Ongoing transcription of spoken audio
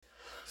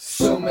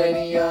So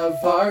many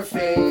of our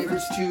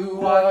favorites to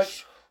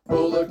watch.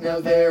 Oh look, now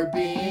they're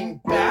being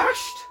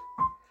bashed.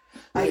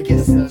 I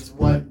guess that's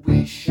what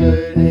we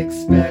should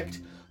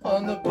expect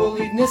on the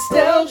Bullied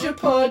Nostalgia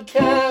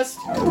Podcast.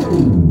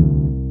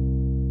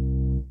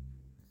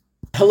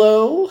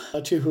 Hello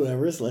to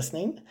whoever's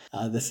listening.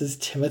 This is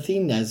Timothy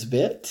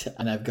Nesbitt,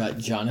 and I've got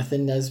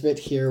Jonathan Nesbitt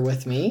here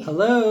with me.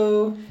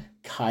 Hello.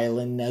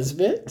 Kylan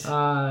Nesbitt.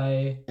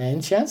 Hi.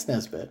 And Chance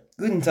Nesbitt.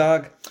 Guten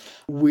Tag.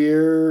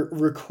 We're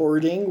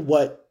recording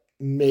what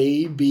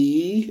may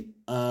be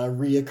a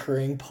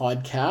reoccurring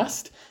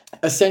podcast.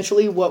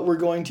 Essentially, what we're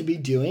going to be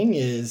doing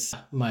is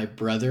my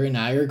brother and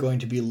I are going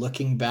to be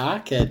looking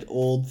back at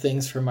old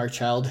things from our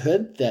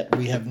childhood that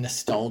we have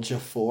nostalgia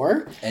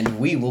for. And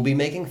we will be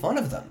making fun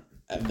of them.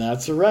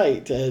 That's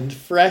right. And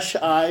fresh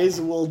eyes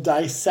will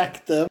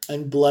dissect them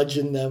and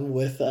bludgeon them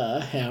with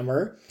a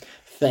hammer.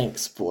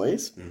 Thanks,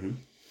 boys.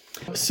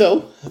 Mm-hmm.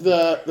 So,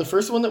 the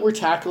first one that we're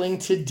tackling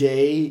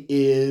today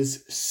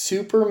is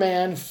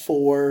Superman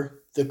 4,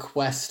 The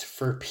Quest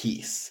for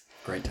Peace.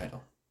 Great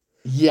title.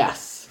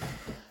 Yes.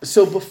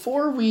 So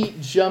before we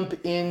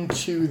jump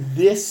into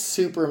this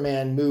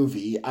Superman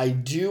movie, I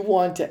do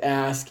want to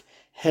ask,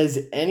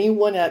 has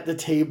anyone at the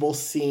table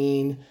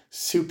seen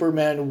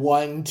Superman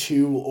 1,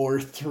 2, or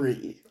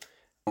 3?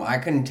 I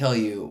couldn't tell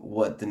you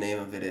what the name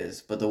of it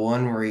is, but the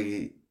one where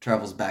he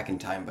travels back in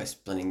time by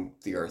splitting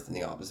the earth in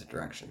the opposite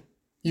direction.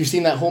 You've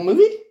seen that whole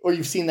movie? Or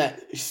you've seen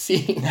that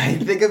scene? I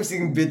think I've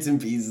seen bits and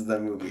pieces of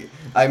that movie.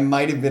 I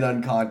might have been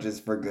unconscious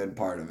for a good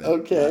part of it.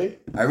 Okay.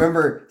 I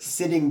remember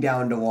sitting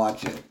down to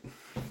watch it.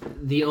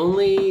 The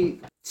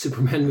only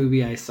Superman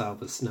movie I saw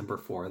was number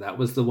 4. That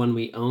was the one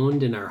we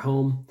owned in our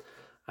home.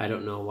 I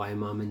don't know why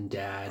Mom and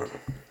Dad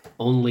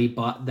only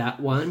bought that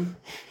one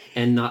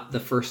and not the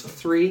first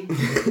 3.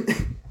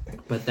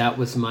 But that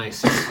was my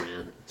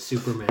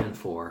Superman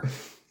 4.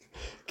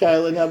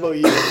 Kylan, how about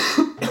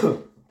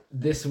you?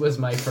 This was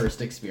my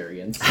first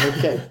experience.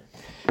 Okay.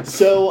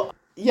 So,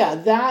 yeah,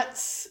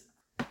 that's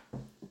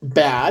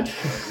bad.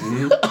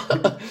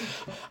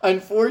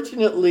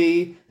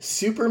 Unfortunately,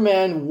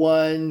 Superman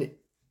 1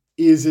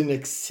 is an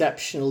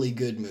exceptionally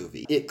good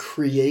movie. It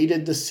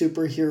created the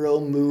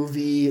superhero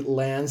movie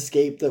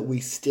landscape that we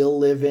still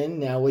live in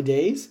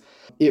nowadays.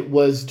 It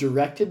was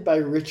directed by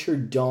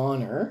Richard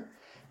Donner,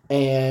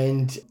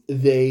 and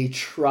they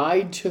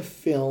tried to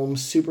film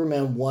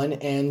Superman 1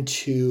 and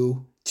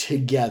 2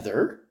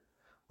 together,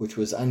 which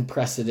was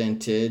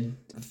unprecedented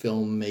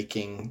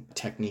filmmaking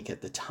technique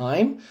at the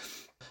time.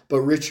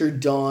 But Richard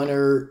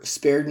Donner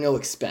spared no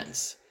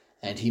expense,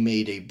 and he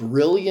made a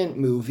brilliant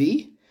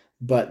movie,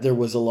 but there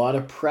was a lot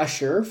of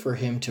pressure for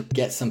him to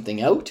get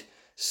something out.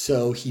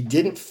 So he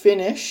didn't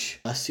finish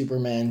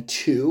Superman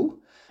 2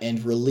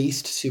 and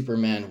released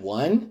Superman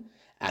 1.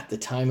 At the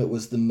time, it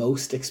was the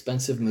most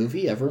expensive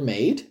movie ever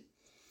made.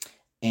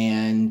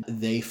 And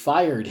they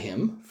fired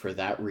him for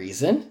that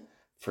reason,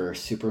 for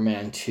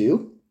Superman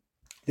 2.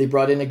 They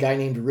brought in a guy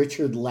named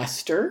Richard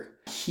Lester.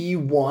 He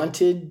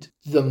wanted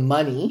the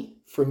money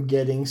from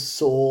getting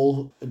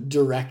sole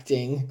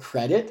directing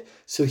credit,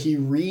 so he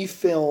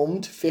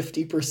refilmed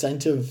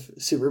 50% of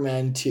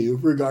Superman 2,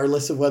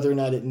 regardless of whether or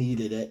not it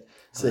needed it,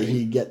 so that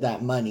he'd get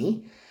that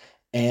money.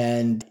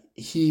 And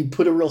he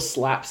put a real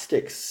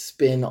slapstick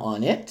spin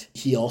on it.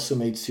 He also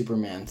made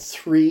Superman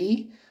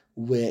 3,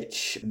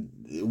 which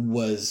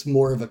was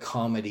more of a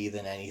comedy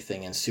than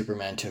anything, and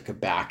Superman took a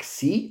back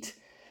seat.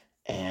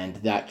 And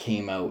that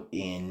came out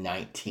in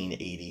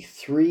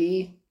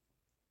 1983.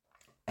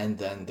 And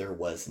then there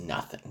was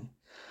nothing.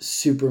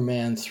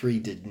 Superman 3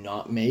 did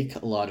not make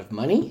a lot of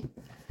money.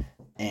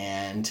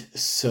 And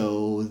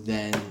so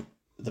then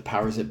the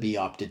powers that be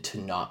opted to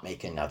not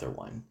make another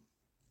one.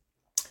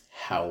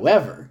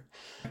 However,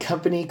 a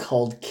company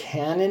called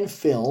Cannon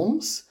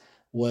Films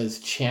was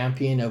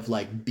champion of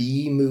like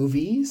B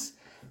movies,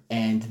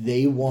 and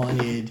they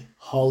wanted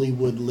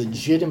Hollywood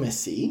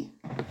legitimacy.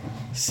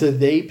 So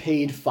they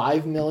paid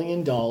 $5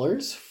 million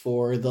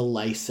for the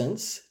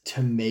license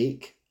to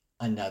make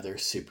another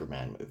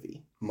Superman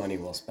movie. Money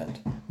well spent.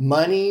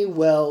 Money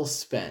well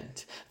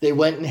spent. They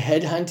went and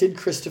headhunted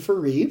Christopher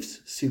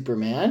Reeves,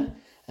 Superman,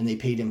 and they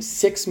paid him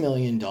 $6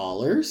 million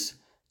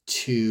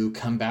to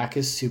come back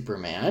as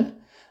Superman,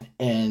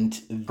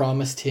 and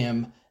promised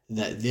him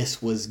that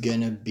this was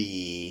going to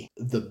be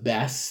the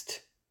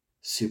best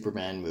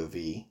Superman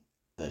movie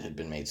that had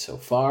been made so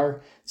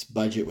far. Its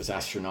budget was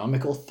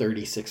astronomical,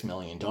 $36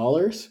 million.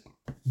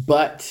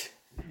 But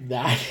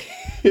that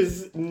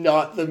is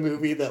not the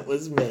movie that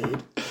was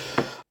made.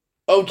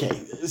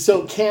 Okay,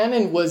 so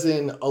Cannon was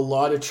in a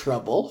lot of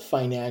trouble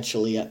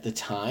financially at the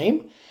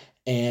time,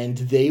 and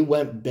they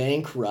went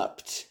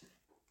bankrupt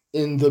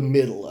in the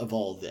middle of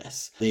all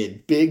this. They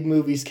had big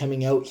movies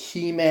coming out.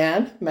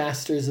 He-Man,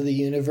 Masters of the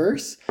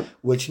Universe,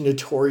 which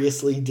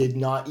notoriously did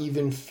not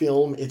even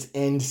film its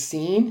end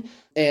scene.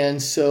 And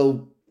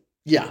so,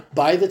 yeah,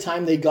 by the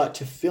time they got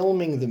to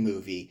filming the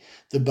movie,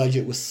 the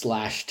budget was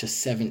slashed to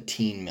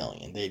 $17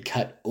 million. They'd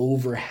cut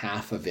over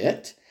half of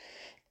it.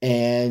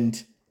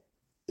 And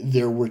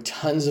there were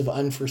tons of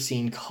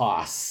unforeseen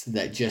costs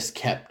that just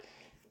kept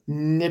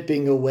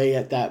nipping away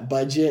at that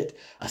budget.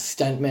 A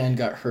stuntman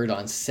got hurt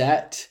on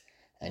set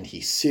and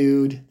he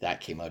sued.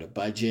 That came out of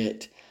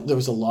budget. There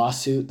was a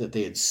lawsuit that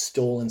they had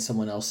stolen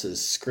someone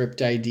else's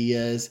script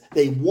ideas.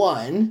 They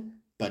won,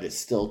 but it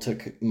still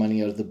took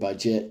money out of the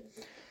budget.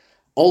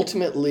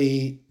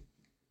 Ultimately,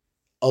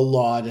 a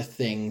lot of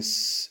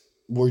things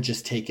were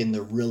just taking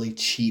the really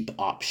cheap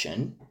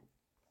option.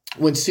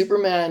 When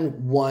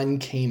Superman 1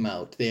 came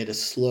out, they had a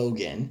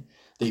slogan.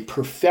 They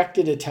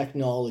perfected a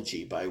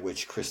technology by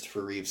which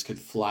Christopher Reeves could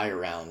fly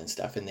around and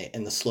stuff. And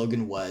the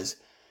slogan was,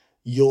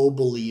 "You'll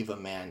believe a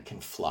man can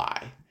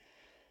fly."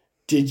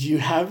 Did you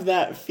have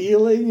that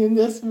feeling in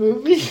this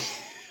movie?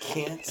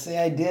 Can't say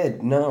I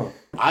did. No.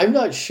 I'm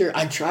not sure.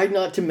 I tried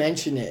not to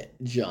mention it,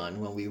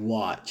 John, when we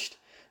watched.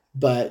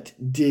 But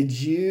did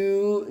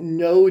you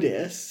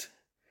notice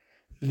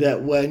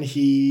that when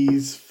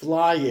he's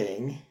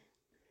flying...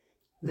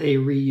 They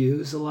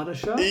reuse a lot of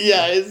shots?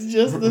 Yeah, it's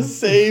just the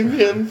same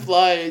him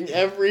flying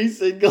every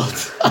single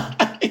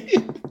time.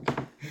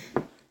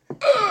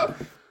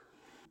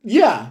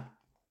 Yeah.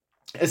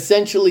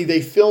 Essentially,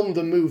 they filmed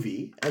the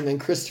movie, and then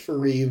Christopher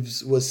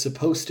Reeves was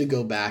supposed to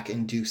go back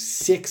and do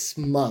 6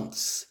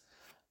 months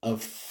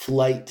of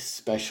flight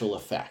special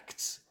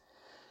effects.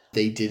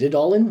 They did it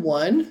all in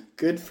one.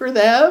 Good for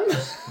them.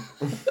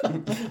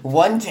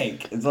 One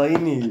take. That's all you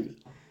need.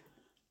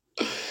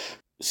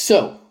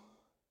 So,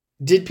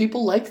 did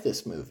people like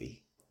this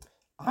movie?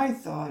 I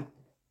thought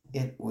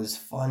it was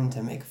fun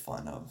to make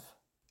fun of.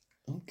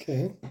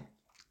 Okay.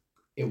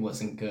 It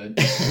wasn't good.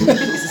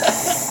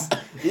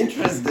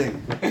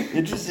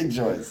 Interesting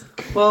choice.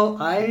 Well,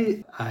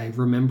 I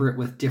remember it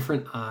with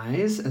different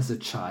eyes as a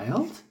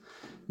child.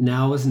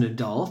 Now as an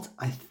adult,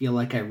 I feel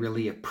like I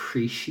really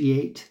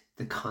appreciate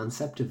the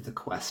concept of the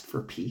quest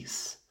for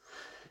peace.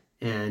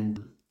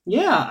 And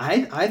yeah,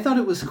 I thought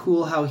it was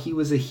cool how he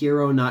was a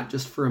hero not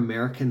just for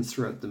Americans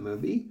throughout the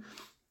movie,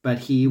 but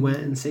he went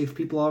and saved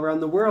people all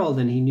around the world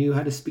and he knew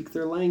how to speak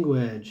their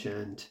language,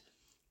 and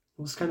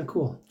it was kind of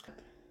cool.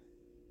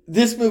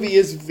 This movie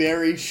is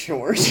very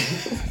short.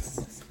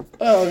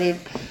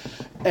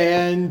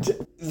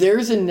 And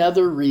there's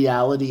another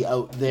reality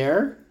out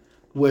there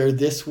where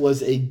this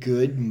was a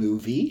good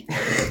movie.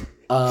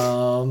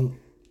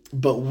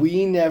 But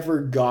we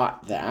never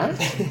got that.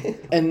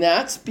 And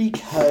that's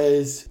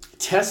because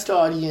test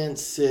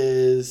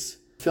audiences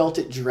felt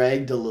it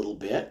dragged a little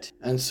bit.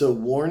 And so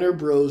Warner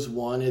Bros.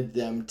 Wanted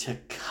them to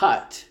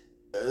cut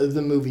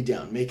the movie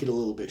down, make it a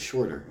little bit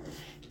shorter.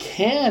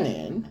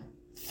 Canon,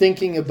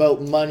 thinking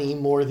about money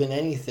more than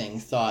anything,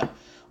 thought,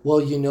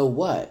 well, you know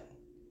what?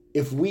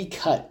 If we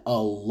cut a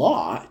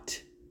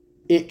lot,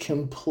 it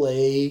can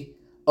play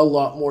a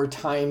lot more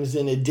times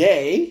in a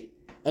day,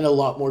 and a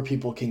lot more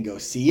people can go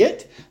see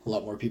it. A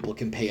lot more people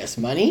can pay us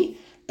money,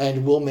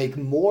 and we'll make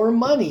more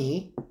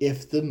money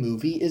if the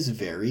movie is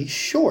very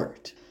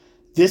short.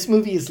 This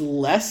movie is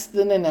less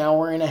than an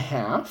hour and a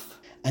half,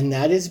 and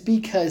that is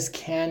because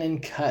Canon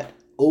cut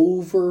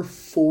over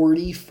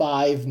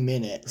 45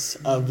 minutes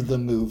of the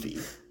movie.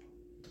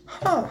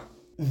 Huh.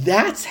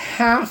 That's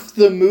half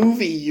the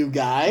movie, you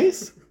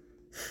guys.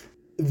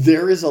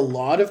 There is a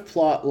lot of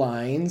plot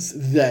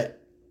lines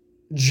that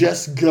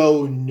just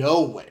go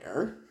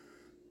nowhere.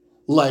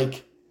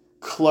 Like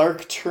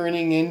Clark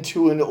turning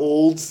into an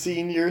old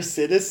senior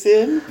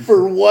citizen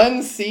for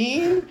one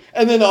scene,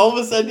 and then all of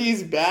a sudden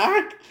he's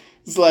back.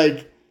 It's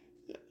like,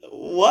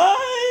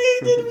 why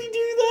did we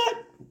do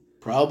that?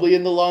 Probably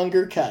in the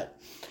longer cut.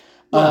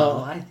 Well,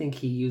 I think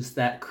he used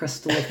that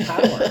crystal of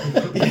power.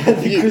 Yeah,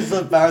 the crystal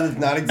of power that's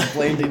not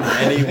explained in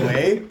any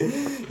way.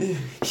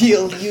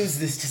 He'll use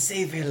this to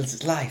save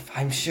his life,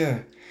 I'm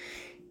sure.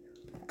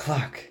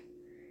 Clark,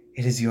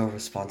 it is your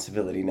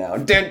responsibility now.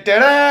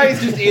 Da-da-da! He's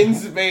just in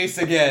space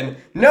again.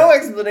 No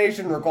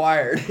explanation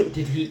required.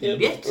 Did he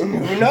eat it?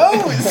 Who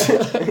knows?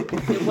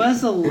 It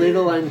was a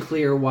little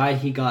unclear why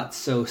he got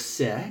so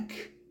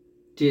sick.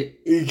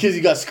 Because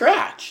he got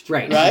scratched.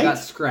 Right, he got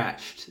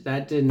scratched.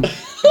 That didn't...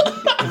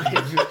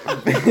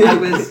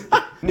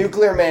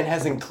 Nuclear Man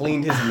hasn't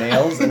cleaned his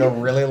nails in a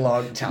really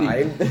long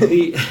time.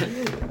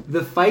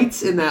 The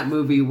fights in that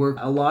movie were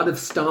a lot of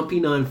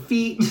stomping on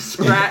feet,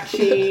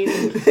 scratching,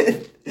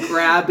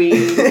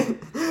 grabbing.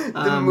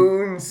 The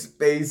moon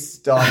space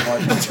stomp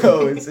on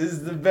toes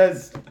is the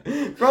best,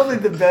 probably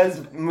the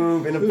best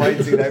move in a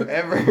fight scene I've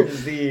ever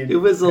seen. It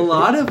was a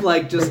lot of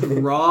like just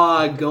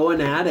raw going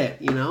at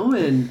it, you know,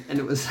 and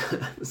it was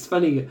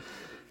funny.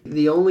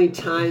 The only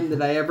time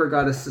that I ever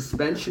got a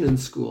suspension in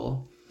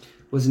school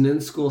was an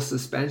in-school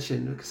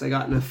suspension because I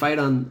got in a fight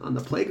on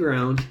the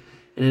playground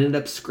and ended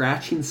up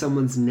scratching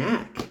someone's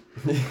neck.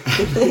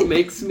 It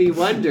makes me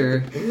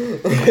wonder.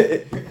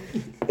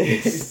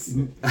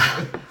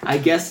 I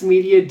guess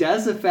media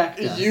does affect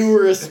us. You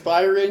were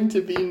aspiring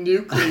to be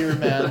Nuclear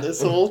Man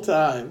this whole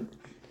time.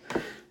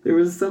 There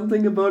was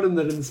something about him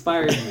that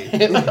inspired me.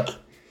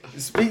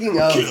 Speaking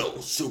of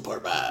Kill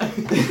Superman.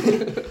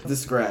 the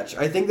scratch,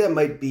 I think that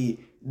might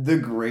be the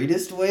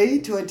greatest way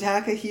to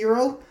attack a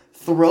hero,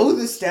 throw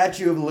the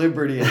Statue of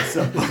Liberty at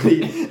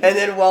somebody, and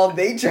then while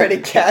they try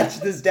to catch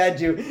the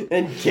statue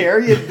and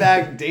carry it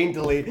back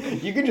daintily,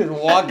 you can just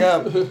walk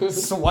up,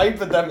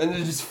 swipe at them, and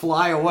then just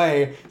fly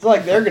away. It's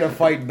like they're gonna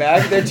fight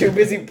back. They're too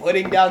busy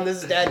putting down the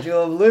Statue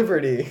of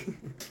Liberty.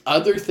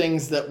 Other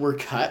things that were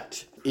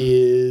cut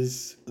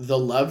is the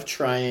love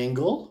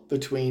triangle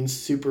between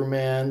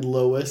Superman,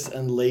 Lois,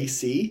 and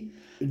Lacey.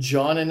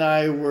 John and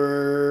I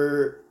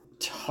were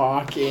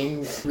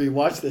talking, we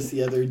watched this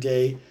the other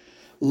day.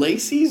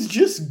 Lacey's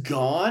just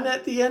gone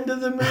at the end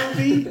of the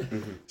movie.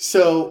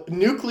 So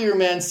Nuclear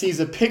Man sees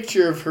a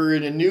picture of her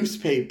in a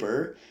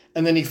newspaper,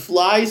 and then he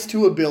flies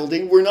to a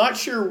building, we're not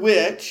sure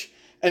which,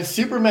 and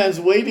Superman's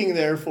waiting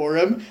there for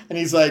him, and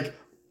he's like,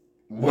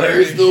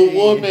 where's the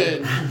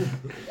woman?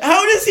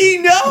 How does he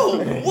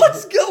know?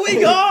 What's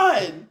going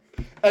on?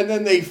 And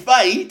then they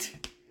fight.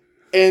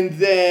 And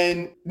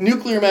then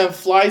Nuclear Man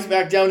flies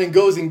back down and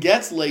goes and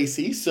gets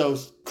Lacey. So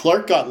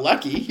Clark got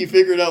lucky. He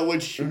figured out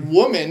which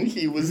woman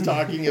he was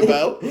talking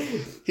about.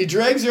 He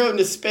drags her out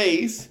into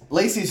space.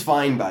 Lacey's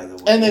fine, by the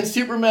way. And then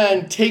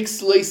Superman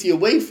takes Lacey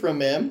away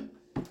from him.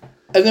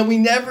 And then we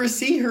never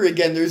see her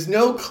again. There's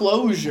no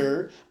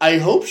closure. I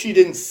hope she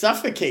didn't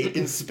suffocate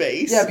in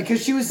space. Yeah,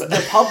 because she was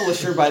the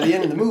publisher by the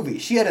end of the movie.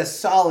 She had a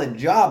solid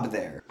job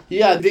there.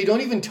 Yeah, they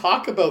don't even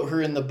talk about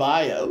her in the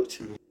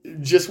buyout.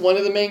 Just one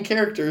of the main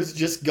characters,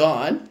 just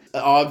gone.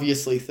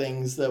 Obviously,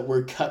 things that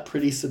were cut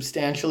pretty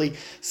substantially.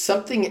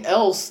 Something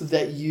else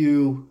that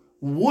you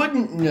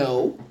wouldn't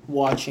know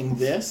watching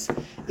this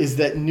is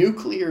that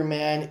Nuclear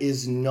Man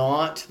is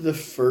not the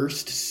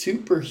first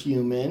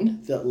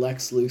superhuman that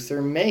Lex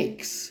Luthor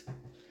makes.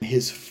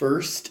 His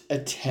first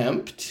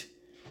attempt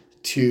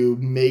to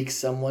make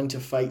someone to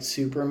fight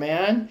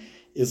Superman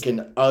is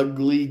an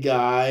ugly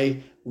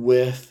guy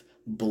with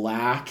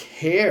black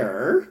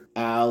hair,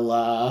 a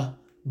la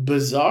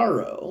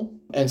Bizarro.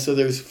 And so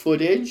there's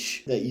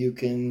footage that you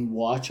can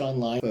watch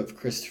online of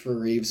Christopher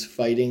Reeves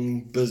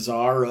fighting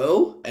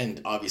Bizarro.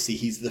 And obviously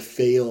he's the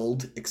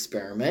failed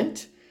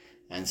experiment.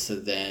 And so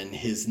then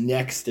his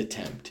next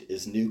attempt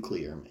is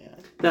Nuclear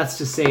Man. That's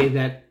to say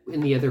that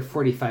in the other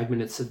 45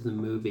 minutes of the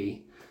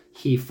movie,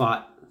 he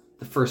fought,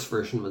 the first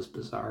version was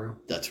Bizarro.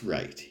 That's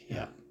right,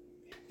 yeah.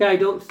 Yeah, I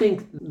don't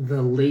think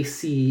the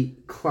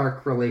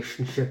Lacey-Clark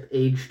relationship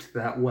aged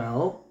that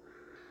well.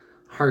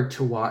 Hard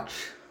to watch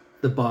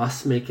the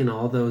boss making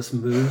all those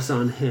moves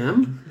on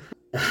him.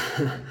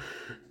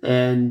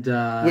 And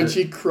when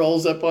she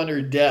crawls up on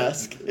her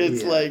desk,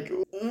 it's like,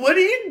 what are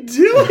you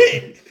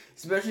doing?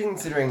 Especially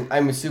considering,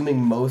 I'm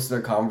assuming most of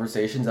their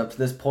conversations up to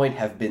this point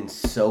have been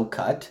so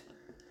cut,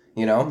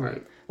 you know?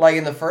 Right. Like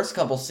in the first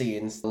couple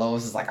scenes,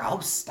 Lois is like, oh,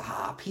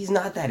 stop. He's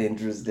not that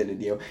interested in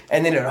you.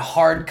 And then it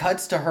hard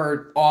cuts to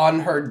her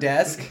on her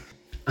desk.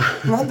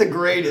 Not the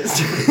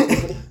greatest.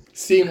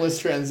 Seamless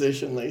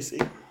transition, Lacey.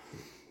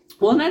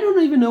 Well, and I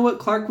don't even know what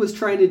Clark was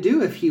trying to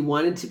do, if he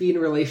wanted to be in a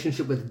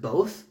relationship with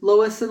both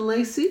Lois and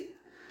Lacey.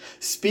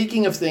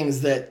 Speaking of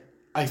things that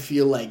I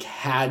feel like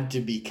had to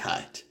be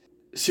cut,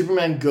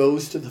 Superman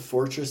goes to the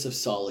Fortress of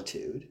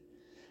Solitude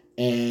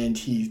and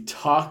he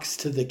talks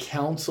to the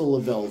Council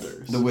of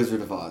Elders. The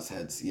Wizard of Oz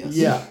heads, yes.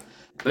 Yeah.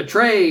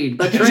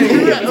 Betrayed! I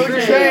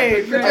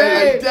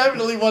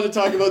definitely want to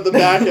talk about the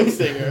backup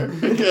singer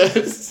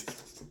because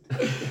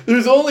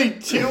there's only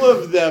two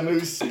of them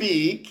who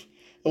speak.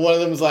 And one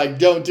of them's like,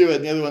 don't do it.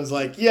 And the other one's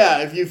like, yeah,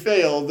 if you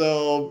fail,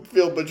 they'll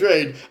feel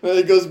betrayed. And then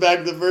it goes back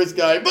to the first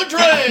guy,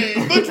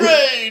 betrayed,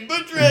 betrayed,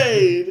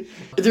 betrayed.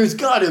 There's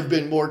got to have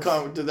been more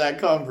to that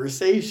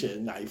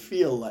conversation, I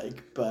feel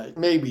like, but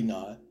maybe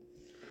not.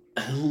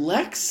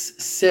 Lex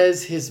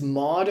says his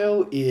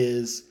motto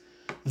is,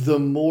 the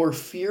more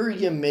fear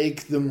you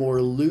make, the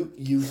more loot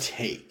you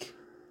take.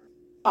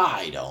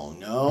 I don't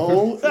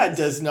know. That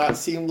does not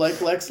seem like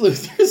Lex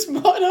Luthor's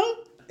motto.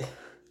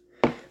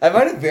 I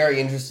find it very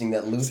interesting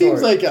that Luthor...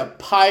 Seems like a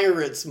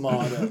pirate's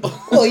motto.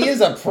 Well, he is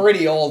a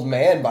pretty old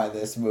man by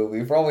this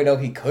movie. For all we know,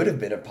 he could have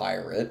been a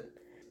pirate.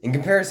 In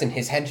comparison,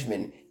 his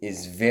henchman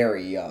is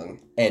very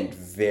young and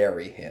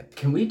very hip.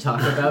 Can we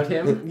talk about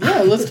him?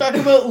 Yeah, let's talk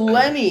about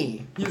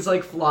Lenny. He's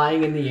like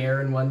flying in the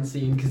air in one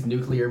scene because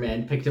Nuclear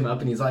Man picked him up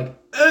and he's like,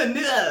 oh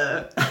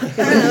no!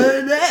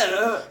 Oh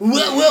no!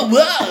 Whoa, whoa,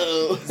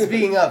 whoa!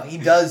 Speaking of, he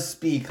does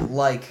speak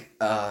like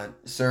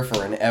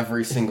Surfer in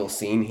every single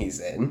scene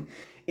he's in.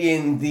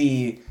 In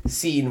the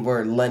scene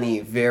where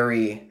Lenny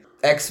very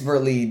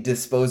expertly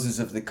disposes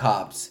of the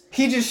cops,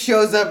 he just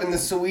shows up in the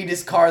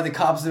sweetest car the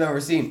cops have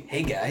ever seen.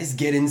 Hey guys,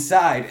 get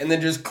inside, and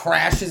then just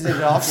crashes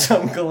it off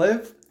some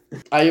cliff.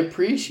 I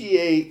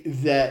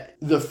appreciate that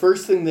the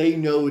first thing they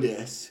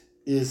notice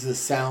is the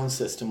sound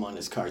system on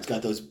his car. It's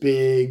got those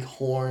big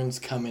horns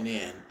coming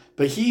in.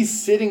 But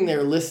he's sitting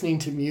there listening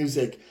to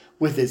music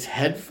with his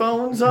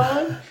headphones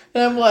on,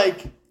 and I'm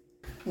like,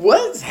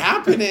 what's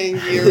happening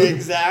here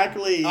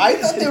exactly? I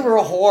thought they were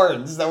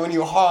horns that when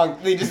you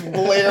honk, they just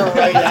blare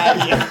right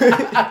at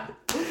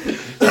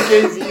you. In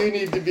case you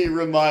need to be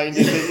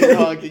reminded that you're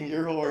honking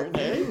your horn,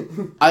 eh?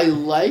 I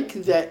like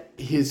that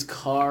his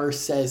car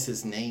says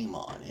his name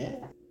on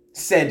it.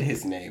 said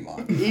his name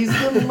on. He's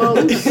the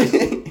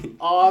most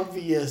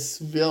obvious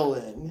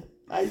villain.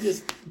 I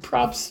just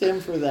props to him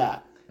for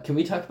that. Can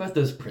we talk about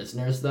those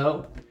prisoners,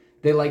 though?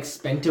 They, like,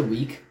 spent a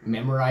week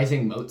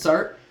memorizing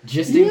Mozart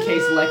just in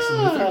case Lex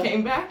Luthor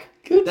came back?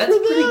 Good That's for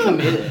pretty them.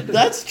 committed.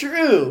 That's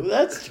true.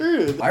 That's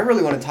true. I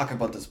really want to talk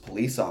about those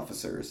police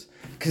officers.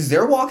 Because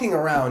they're walking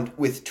around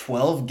with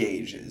 12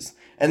 gauges.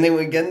 And they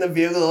would get in the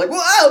vehicle, they're like,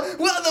 wow,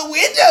 well, the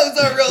windows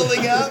are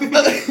rolling up.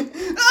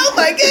 Oh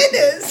my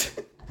goodness.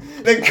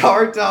 The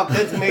car top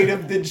that's made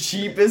of the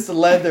cheapest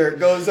leather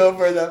goes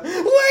over them.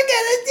 We're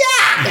gonna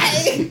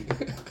die!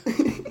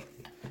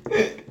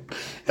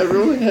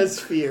 Everyone has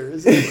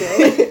fears,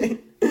 okay?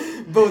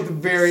 Both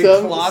very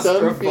Some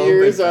claustrophobic.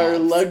 fears are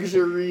cops.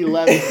 luxury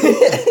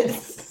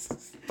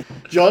levels.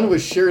 John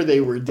was sure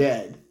they were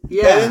dead.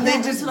 Yeah. And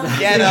then they just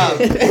get up.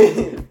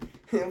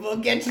 We'll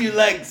get you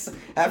legs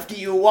after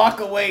you walk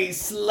away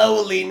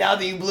slowly now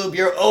that you blew up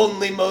your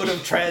only mode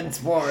of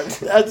transport.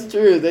 That's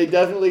true. They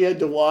definitely had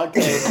to walk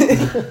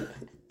out.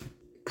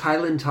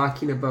 Kylan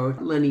talking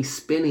about Lenny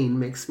spinning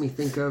makes me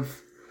think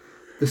of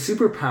the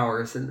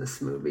superpowers in this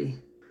movie.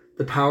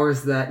 The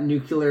powers that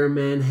Nuclear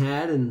Man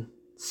had and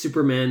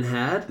Superman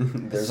had.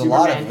 There's a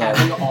lot of Superman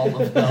them. having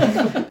all of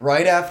them.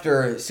 Right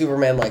after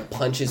Superman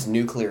punches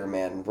Nuclear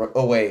Man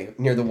away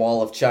near the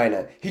wall of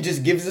China, he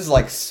just gives this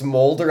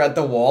smolder at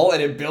the wall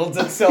and it builds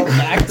itself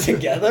back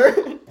together.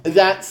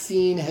 That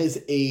scene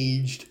has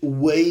aged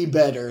way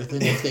better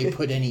than if they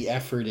put any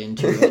effort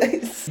into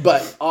it.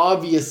 But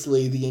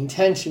obviously the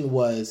intention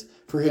was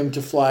for him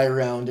to fly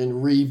around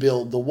and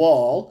rebuild the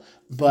wall,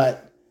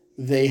 but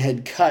they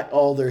had cut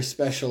all their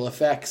special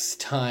effects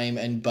time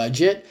and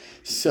budget.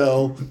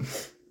 So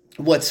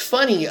what's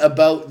funny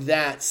about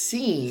that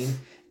scene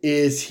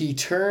is he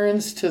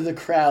turns to the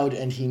crowd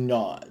and he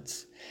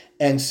nods.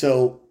 And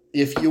so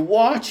if you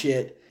watch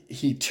it,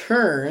 he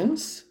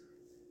turns,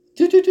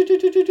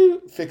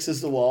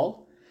 fixes the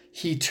wall.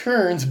 He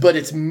turns, but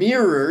it's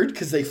mirrored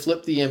because they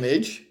flip the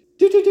image,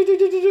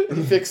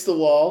 fix the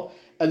wall.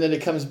 And then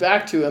it comes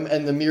back to him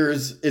and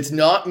it's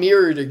not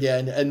mirrored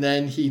again. And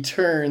then he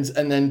turns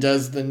and then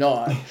does the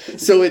nod.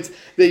 So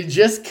they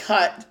just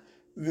cut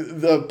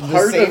the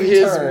part of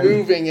his turn.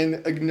 moving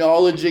and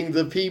acknowledging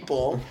the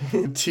people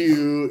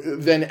to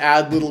then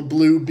add little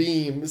blue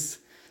beams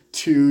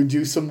to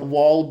do some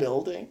wall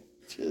building.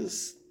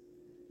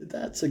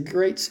 That's a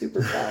great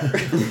superpower.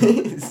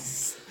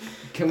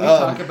 Can we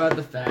talk about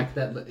the fact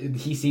that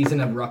he sees an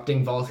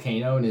erupting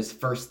volcano and his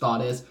first thought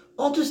is,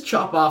 I'll just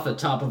chop off the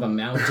top of a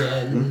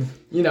mountain.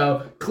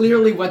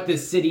 Clearly what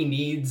this city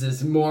needs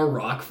is more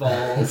rock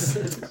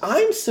falls.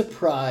 I'm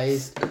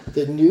surprised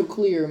that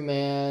Nuclear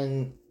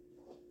Man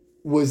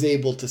was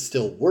able to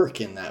still work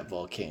in that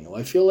volcano.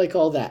 I feel like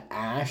all that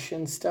ash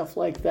and stuff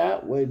like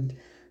that would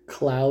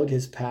cloud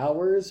his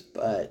powers,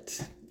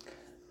 but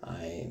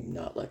I'm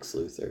not Lex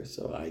Luthor,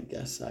 so I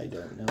guess I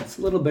don't know. It's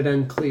a little bit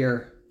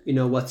unclear,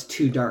 what's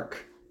too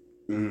dark.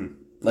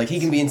 He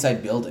can be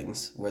inside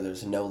buildings where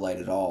there's no light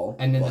at all.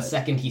 And then the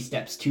second he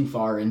steps too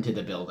far into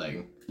the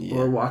building.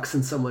 Or walks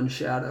in someone's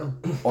shadow.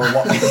 Or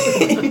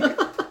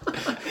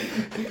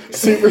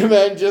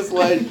Superman just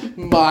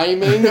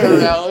miming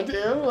around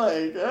him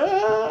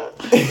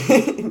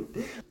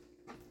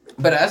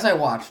But as I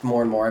watched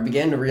more and more, I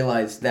began to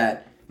realize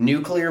that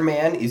Nuclear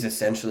Man is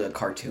essentially a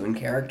cartoon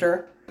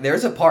character.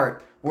 There's a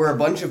part where a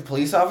bunch of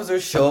police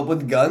officers show up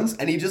with guns,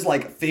 and he just,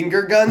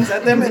 finger guns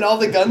at them, and all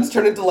the guns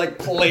turn into,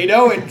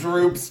 Play-Doh and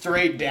droop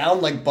straight down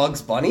like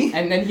Bugs Bunny.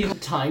 And then he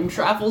time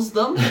travels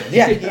them?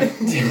 Yeah, he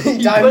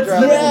time puts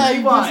travels. Yeah,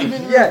 he puts him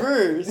in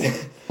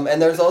reverse.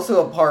 And there's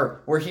also a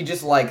part where he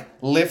just,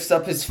 lifts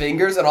up his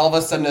fingers, and all of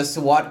a sudden a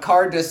SWAT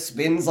car just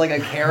spins like a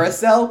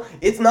carousel.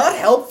 It's not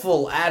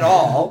helpful at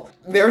all.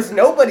 There's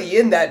nobody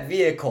in that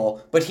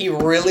vehicle, but he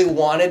really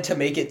wanted to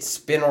make it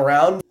spin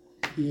around.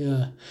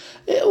 Yeah.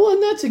 Well,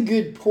 and that's a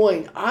good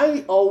point.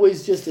 I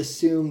always just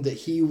assumed that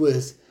he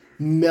was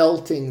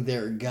melting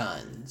their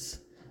guns.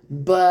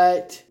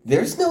 But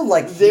there's no,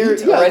 heat their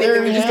or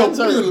anything. They just hands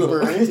go... aren't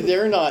burnt.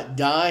 They're not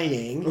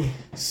dying.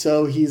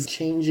 So he's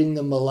changing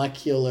the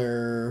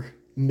molecular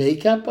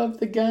makeup of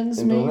the guns,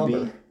 Into maybe?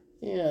 rubber.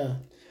 Yeah.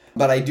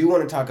 But I do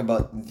want to talk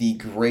about the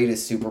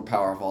greatest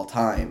superpower of all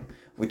time,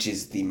 which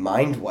is the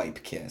mind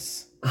wipe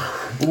kiss.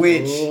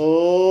 Which...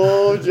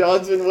 Oh,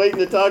 John's been waiting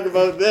to talk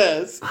about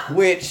this.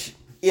 Which,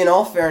 in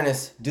all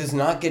fairness, does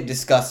not get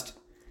discussed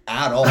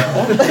at all.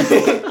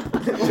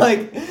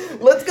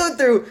 Let's go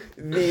through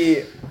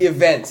the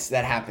events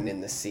that happened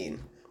in this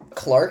scene.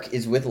 Clark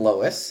is with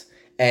Lois,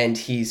 and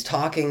he's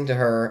talking to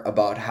her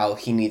about how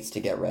he needs to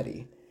get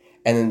ready.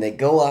 And then they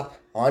go up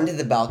onto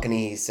the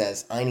balcony, he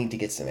says, I need to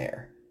get some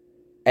air.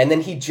 And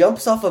then he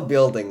jumps off a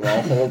building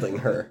while holding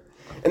her.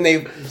 And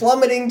they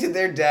plummeting to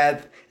their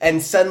death,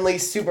 and suddenly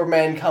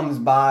Superman comes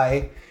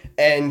by.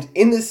 And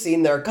in this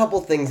scene, there are a couple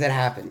things that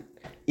happen.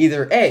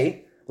 Either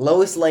A,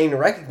 Lois Lane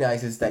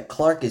recognizes that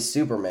Clark is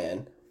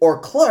Superman, or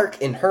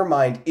Clark, in her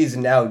mind, is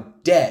now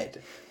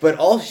dead. But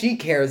all she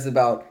cares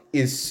about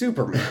is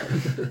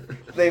Superman.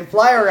 They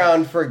fly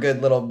around for a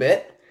good little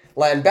bit,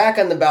 land back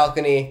on the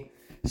balcony,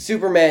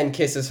 Superman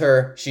kisses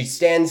her. She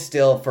stands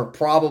still for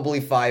probably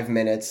 5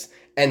 minutes.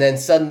 And then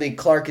suddenly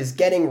Clark is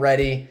getting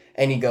ready.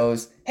 And he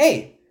goes,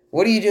 hey,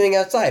 what are you doing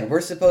outside?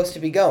 We're supposed to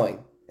be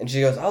going. And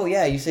she goes, oh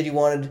yeah, you said you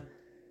wanted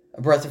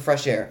a breath of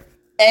fresh air.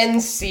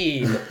 End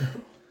scene.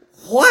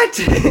 What?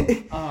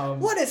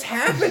 What is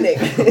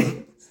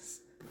happening?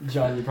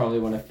 John, you probably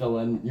want to fill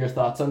in your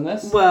thoughts on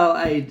this? Well,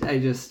 I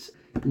just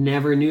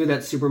never knew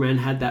that Superman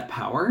had that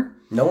power.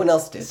 No one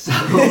else did.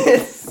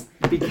 So,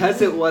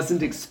 because it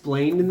wasn't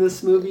explained in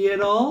this movie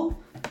at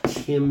all,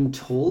 Tim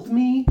told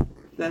me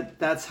that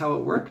that's how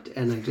it worked,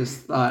 and I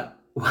just thought,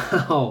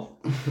 wow,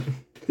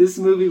 this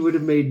movie would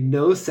have made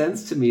no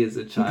sense to me as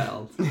a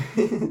child.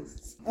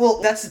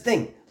 Well, that's the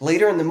thing.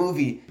 Later in the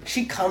movie,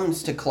 she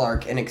comes to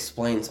Clark and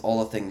explains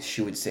all the things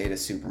she would say to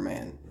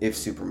Superman if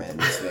Superman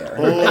was there.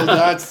 Oh,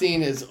 that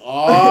scene is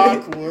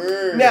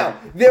awkward. Now,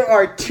 there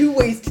are 2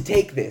 ways to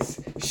take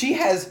this. She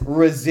has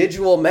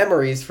residual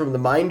memories from the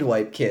Mind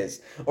Wipe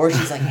kiss. Or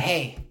she's like,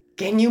 hey,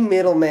 can you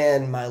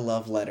middleman my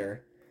love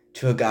letter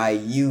to a guy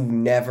you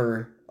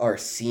never are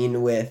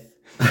seen with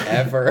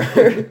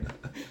ever?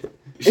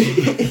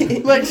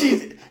 Like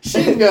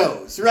she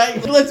knows,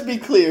 right? Let's be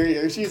clear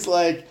here. She's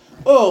like,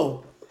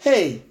 oh,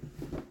 hey,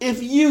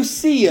 if you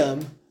see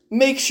him,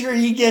 make sure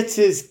he gets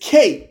his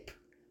cape,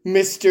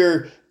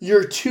 Mr.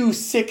 You're too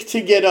sick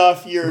to get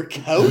off your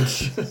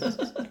couch.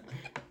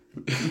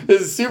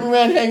 Does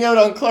Superman hang out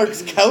on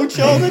Clark's couch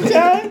all the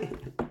time?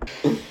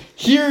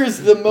 Here's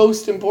the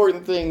most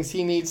important things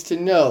he needs to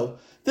know.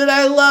 That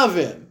I love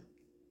him.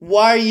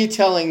 Why are you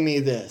telling me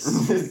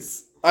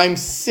this? I'm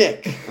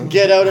sick.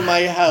 Get out of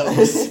my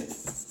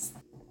house.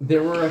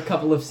 There were a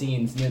couple of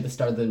scenes near the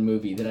start of the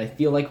movie that I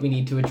feel like we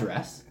need to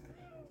address.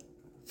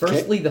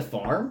 Firstly, the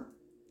farm.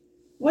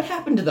 What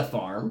happened to the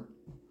farm?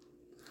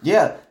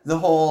 Yeah, the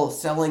whole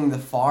selling the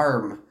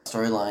farm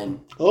storyline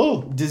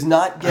Oh, does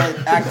not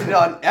get acted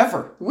on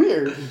ever.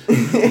 weird.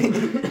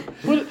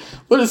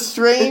 What a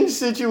strange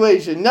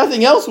situation.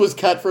 Nothing else was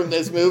cut from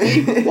this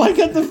movie. Why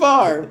cut the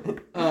farm?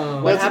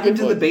 What That's a happened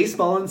good to the point.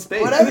 baseball in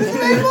space? What happened to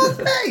baseball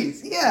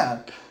space?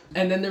 Yeah.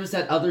 And then there was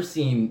that other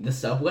scene, the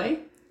subway.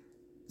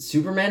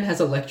 Superman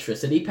has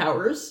electricity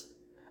powers.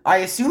 I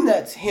assume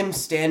that's him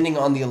standing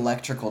on the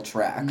electrical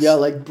tracks. Yeah,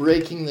 like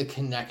breaking the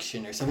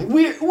connection or something.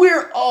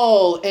 We're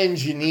all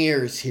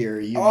engineers here,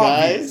 you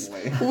guys.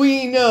 Obviously.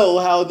 We know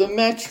how the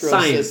metro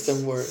Science.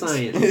 system works.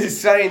 Science.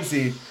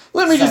 Sciencey.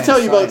 Let me just tell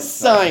you about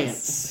Science.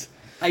 science.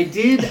 I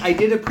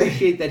did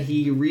appreciate that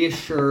he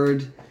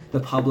reassured the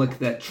public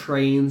that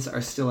trains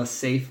are still a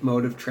safe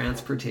mode of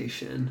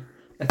transportation.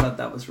 I thought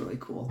that was really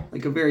cool.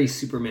 Like a very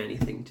Superman-y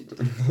thing to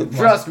do.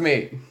 Trust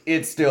me,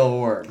 it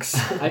still works.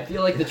 I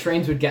feel like the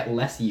trains would get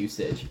less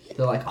usage.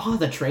 They're like, oh,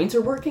 the trains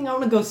are working? I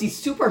want to go see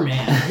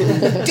Superman.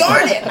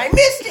 Darn it, I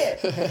missed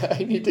it!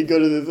 I need to go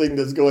to the thing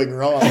that's going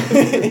wrong.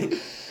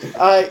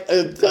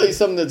 I tell you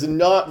something that's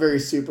not very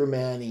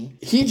Superman-y.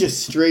 He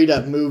just straight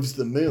up moves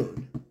the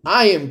moon.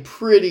 I am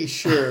pretty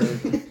sure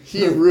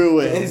he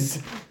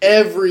ruins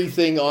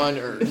everything on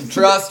Earth.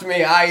 Trust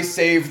me, I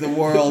saved the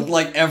world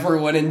like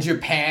everyone in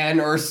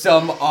Japan or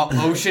some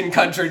ocean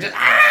country just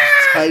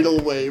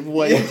Tidal wave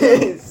wiped out.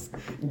 Yes.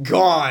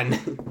 Gone.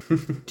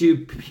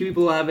 Do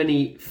people have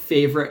any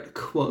favorite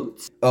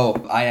quotes?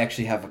 Oh, I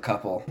actually have a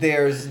couple.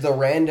 There's the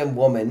random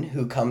woman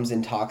who comes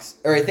and talks,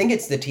 or I think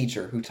it's the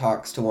teacher who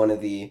talks to one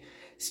of the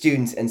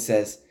students and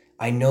says,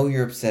 I know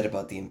you're upset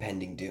about the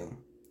impending doom.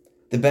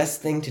 The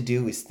best thing to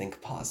do is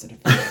think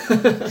positively.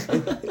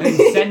 And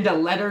send a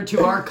letter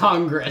to our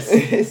Congress.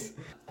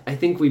 I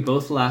think we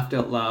both laughed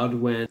out loud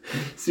when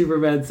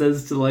Superman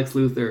says to Lex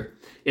Luthor,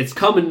 "It's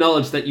common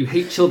knowledge that you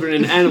hate children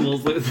and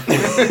animals,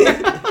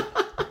 Luthor."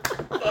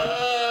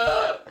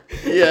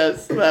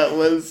 Yes, that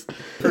was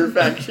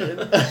perfection.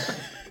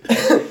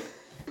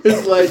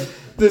 It's like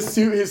his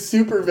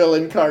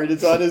supervillain card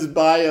is on his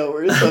bio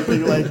or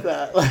something like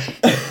that.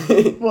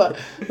 Like, what?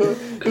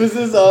 Was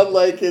this on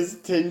like his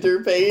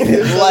Tinder page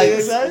or something Like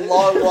like that?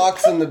 long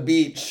walks on the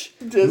beach,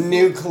 Just-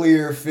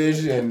 nuclear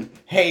fission,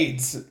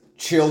 hates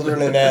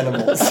children and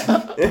animals.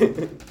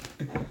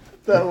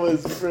 That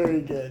was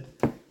very good.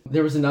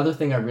 There was another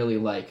thing I really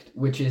liked,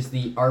 which is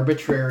the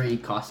arbitrary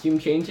costume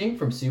changing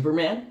from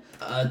Superman.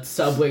 A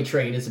subway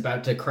train is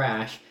about to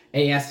crash,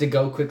 and he has to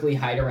go quickly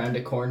hide around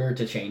a corner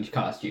to change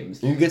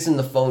costumes. He gets in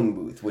the phone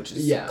booth, which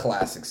is Yeah.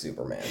 classic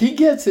Superman. He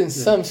gets in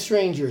some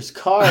stranger's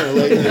car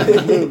later in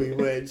the movie,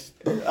 which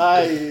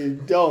I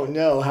don't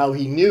know how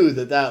he knew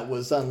that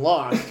was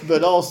unlocked,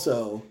 but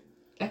also,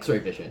 X-ray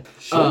vision.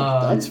 sure,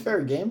 that's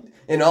fair game.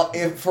 And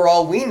for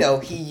all we know,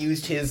 he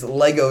used his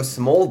Lego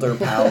smolder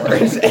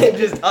powers and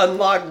just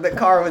unlocked the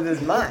car with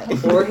his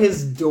mind. Or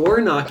his door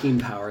knocking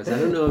powers. I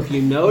don't know if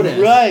you noticed.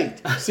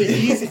 Right. So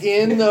he's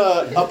in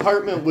the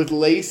apartment with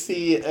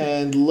Lacey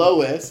and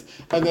Lois,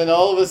 and then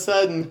all of a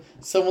sudden,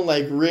 someone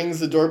like rings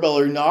the doorbell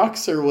or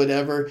knocks or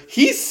whatever.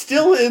 He's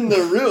still in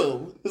the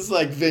room. It's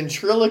like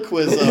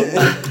ventriloquism.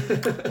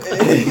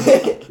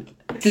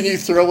 Can you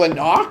throw a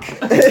knock?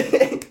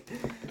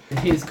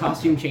 His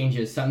costume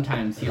changes.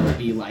 Sometimes he'll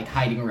be like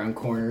hiding around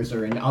corners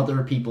or in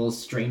other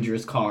people's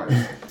strangers' cars.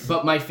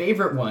 But my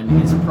favorite one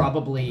is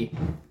probably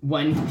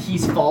when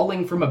he's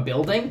falling from a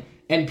building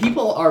and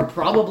people are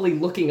probably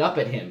looking up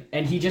at him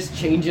and he just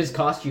changes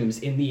costumes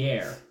in the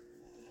air.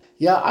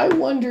 Yeah, I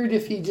wondered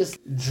if he just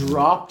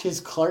dropped his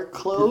Clark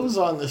clothes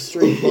on the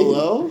street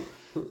below,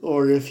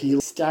 or if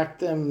he stacked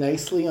them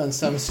nicely on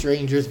some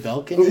stranger's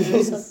balcony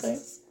or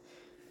something.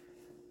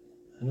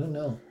 I don't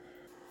know.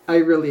 I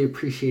really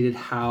appreciated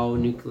how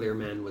Nuclear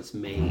Man was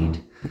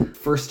made.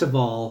 First of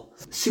all,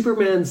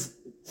 Superman's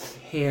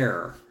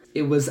hair.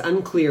 It was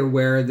unclear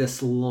where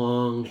this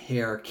long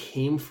hair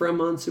came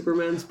from on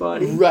Superman's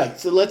body. Right,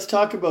 so let's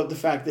talk about the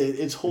fact that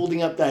it's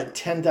holding up that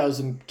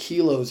 10,000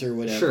 kilos or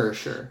whatever.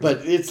 Sure.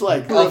 But it's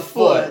like A a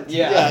foot, foot.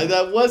 yeah.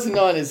 That wasn't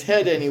on his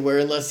head anywhere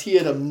unless he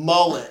had a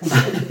mullet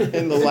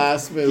in the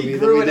last movie. He that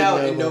grew we it didn't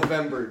out know in about.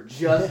 November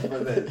just for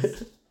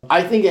this.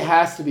 I think it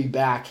has to be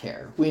back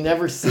hair. We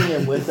never see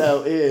him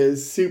without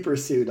his super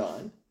suit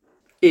on.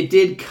 It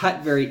did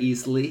cut very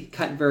easily,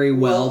 cut very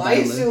well. Well, I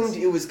by Liz. assumed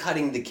it was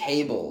cutting the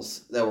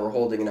cables that were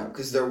holding it up,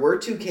 because there were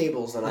 2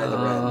 cables on either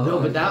end. No,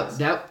 but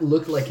that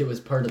looked like it was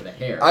part of the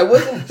hair. I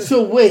wasn't...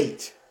 So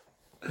wait,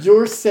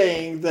 you're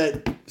saying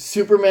that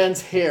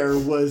Superman's hair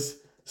was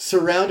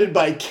surrounded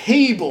by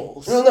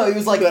cables? No, it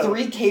was like No.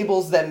 3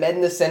 cables that met in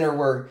the center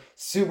where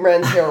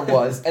Superman's hair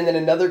was, and then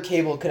another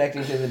cable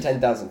connecting to the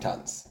 10,000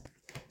 tons.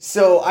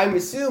 So I'm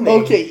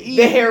assuming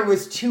the hair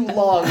was too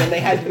long and they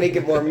had to make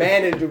it more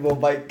manageable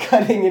by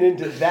cutting it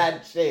into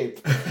that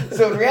shape.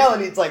 So in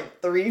reality, it's like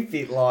 3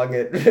 feet long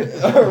at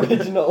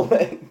original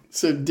length.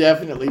 So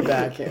definitely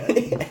back hair.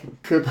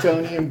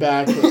 Kryptonian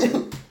back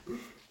hair.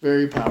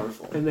 Very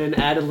powerful. And then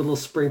add a little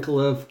sprinkle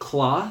of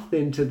cloth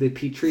into the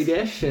petri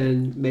dish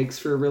and makes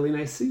for a really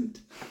nice suit.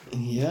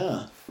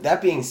 Yeah.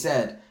 That being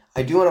said,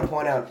 I do want to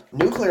point out,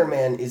 Nuclear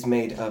Man is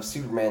made of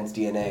Superman's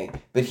DNA,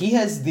 but he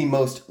has the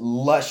most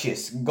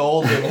luscious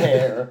golden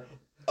hair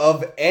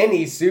of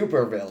any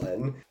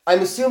supervillain. I'm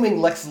assuming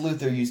Lex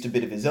Luthor used a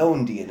bit of his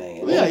own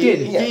DNA in it. Yeah,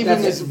 he gave him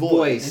that's his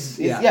voice.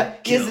 He has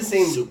the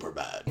same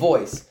Superman.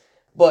 voice.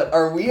 But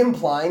are we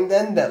implying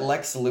then that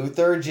Lex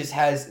Luthor just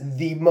has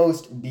the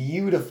most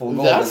beautiful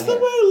golden That's hair?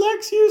 the way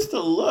Lex used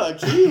to look.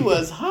 He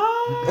was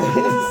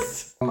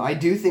hot. I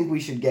do think we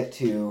should get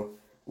to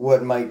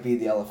what might be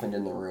the elephant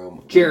in the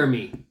room.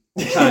 Jeremy,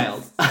 the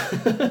child.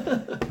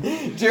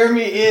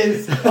 Jeremy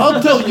is...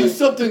 I'll tell you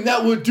something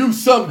that would do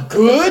some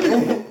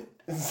good.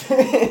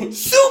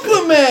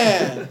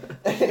 Superman!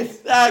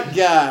 That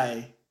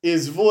guy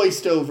is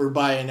voiced over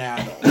by an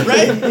adult,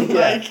 right?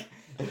 Like,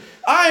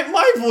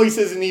 my voice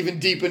isn't even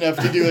deep enough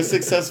to do a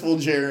successful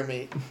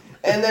Jeremy.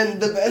 And then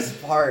the best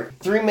part,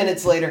 3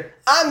 minutes later,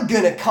 I'm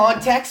gonna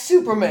contact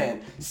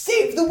Superman.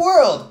 Save the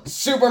world.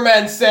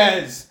 Superman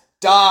says,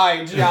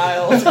 die,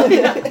 child.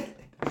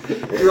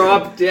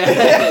 Drop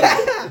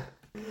dead.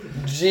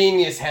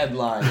 Genius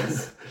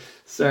headlines.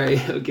 Sorry,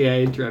 okay,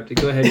 I interrupted.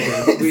 Go ahead,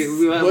 Jeff.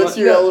 What's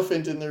your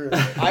elephant in the room?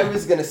 I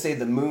was gonna say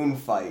the moon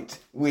fight,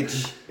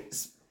 which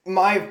is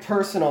my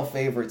personal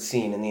favorite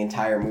scene in the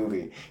entire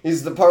movie,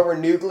 is the part where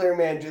Nuclear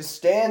Man just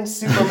stands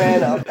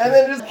Superman up and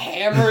then just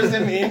hammers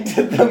him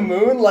into the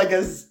moon like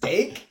a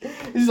steak.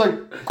 He's like...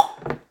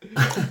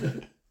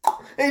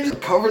 and he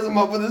just covers him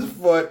up with his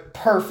foot,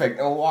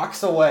 perfect, and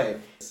walks away.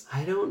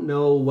 I don't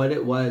know what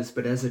it was,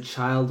 but as a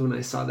child, when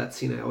I saw that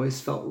scene, I always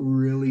felt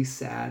really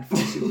sad for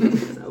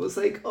Superman. I was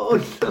like, oh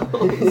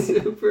no,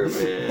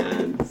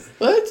 Superman.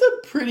 Well, that's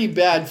a pretty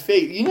bad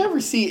fate. You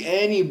never see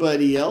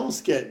anybody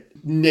else get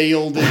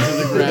nailed into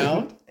the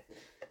ground.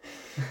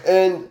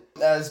 And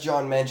as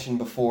John mentioned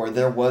before,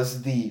 there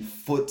was the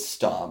foot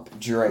stomp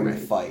during the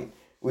fight,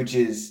 which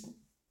is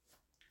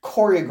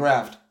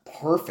choreographed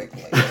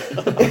perfectly.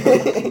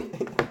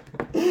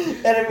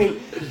 And I mean,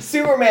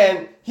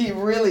 Superman, he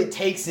really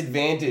takes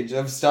advantage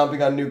of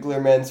stomping on Nuclear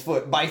Man's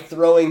foot by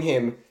throwing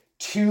him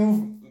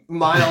 2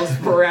 miles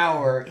per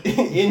hour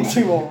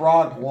into a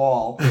rock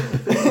wall.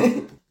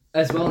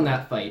 As well in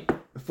that fight,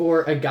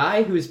 for a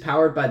guy who is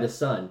powered by the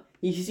sun,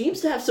 he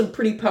seems to have some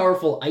pretty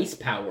powerful ice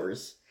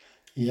powers.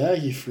 Yeah,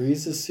 he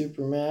freezes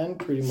Superman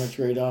pretty much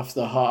right off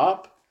the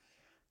hop.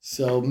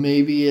 So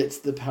maybe it's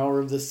the power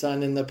of the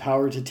sun and the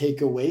power to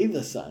take away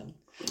the sun.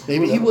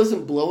 Maybe he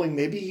wasn't blowing,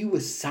 maybe he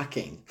was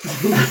sucking.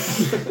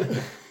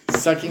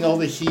 Sucking all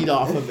the heat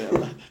off of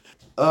him.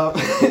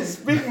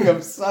 Speaking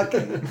of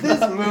sucking,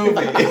 this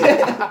movie.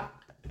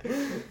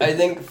 I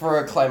think for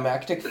a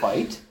climactic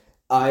fight,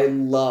 I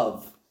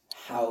love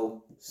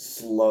how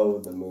slow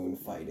the moon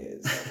fight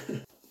is.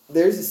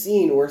 There's a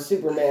scene where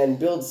Superman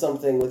builds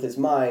something with his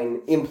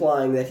mind,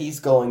 implying that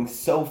he's going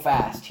so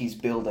fast he's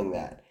building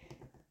that.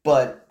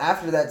 But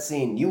after that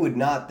scene, you would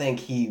not think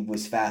he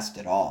was fast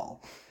at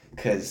all.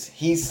 Because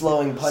he's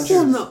slowing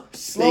punches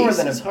slower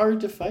than it's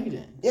hard to fight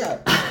in. Yeah,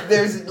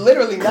 there's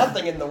literally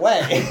nothing in the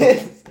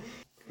way.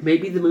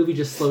 Maybe the movie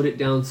just slowed it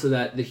down so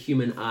that the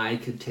human eye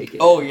could take it.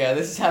 Oh yeah,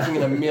 this is happening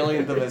in a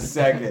millionth of a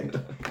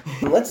second.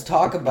 Let's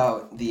talk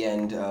about the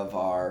end of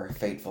our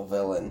fateful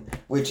villain,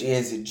 which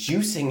is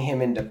juicing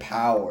him into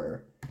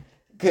power.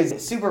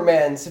 Because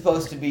Superman's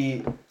supposed to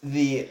be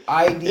the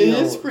ideal... It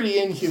is pretty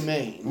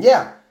inhumane.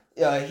 Yeah.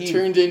 He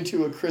turned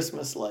into a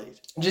Christmas light.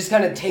 Just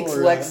kind of takes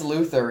Lex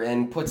Luthor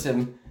and puts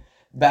him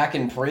back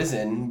in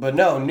prison. But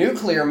no,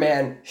 Nuclear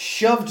Man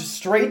shoved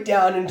straight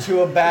down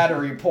into a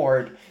battery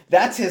port.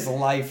 That's his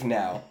life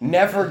now.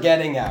 Never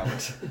getting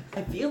out.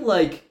 I feel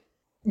like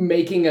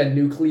making a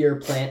nuclear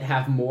plant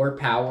have more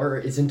power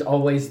isn't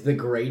always the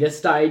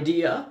greatest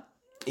idea.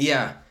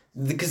 Yeah.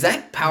 Because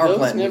that power Those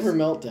plant never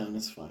melt down,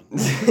 it's fine.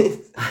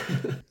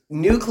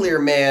 Nuclear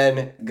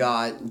Man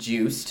got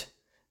juiced.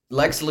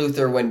 Lex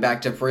Luthor went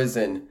back to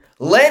prison.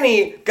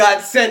 Lenny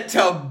got sent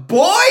to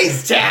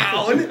Boys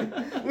Town,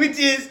 which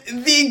is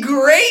the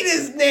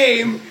greatest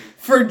name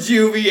for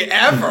juvie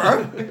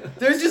ever.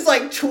 There's just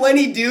like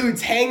 20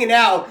 dudes hanging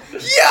out.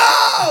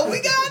 Yo,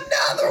 we got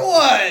another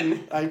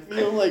one. I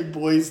feel like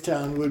Boys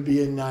Town would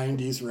be a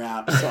 90s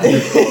rap song.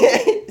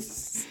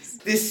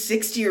 This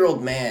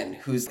 60-year-old man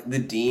who's the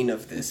dean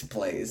of this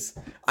place,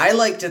 I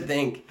like to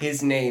think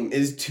his name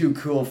is Too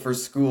Cool for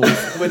School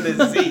with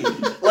a Z.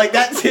 Like,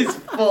 that's his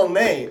full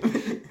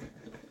name.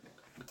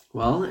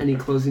 Well, any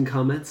closing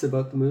comments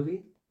about the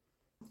movie?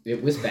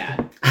 It was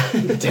bad.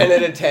 10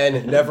 out of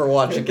 10, never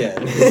watch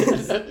again. 10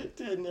 out of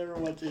 10, never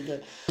watch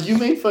again. You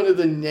made fun of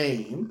the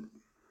name.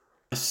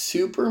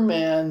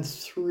 Superman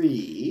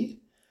 3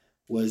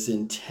 was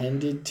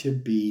intended to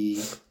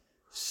be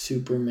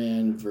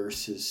Superman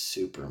versus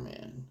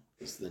Superman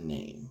is the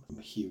name.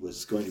 He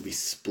was going to be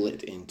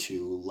split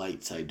into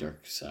light side,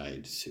 dark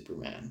side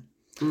Superman.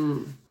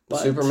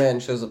 But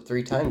Superman shows up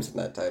 3 times in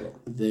that title.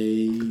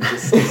 They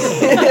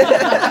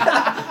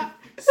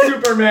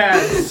Superman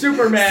 3!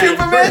 Superman!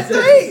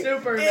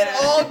 It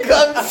all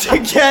comes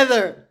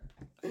together.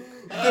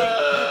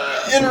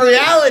 In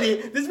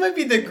reality, this might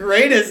be the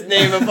greatest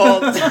name of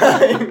all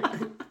time.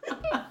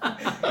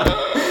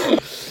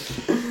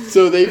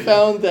 So they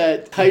found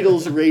that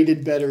titles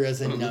rated better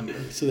as a number,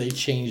 so they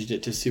changed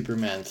it to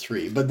Superman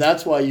 3. But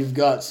that's why you've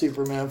got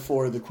Superman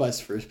 4, The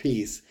Quest for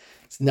Peace.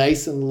 It's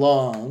nice and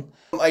long.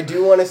 I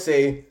do want to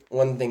say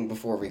one thing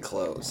before we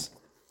close.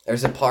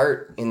 There's a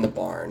part in the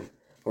barn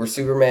where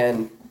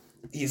Superman,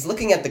 he's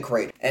looking at the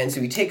crate, and so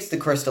he takes the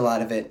crystal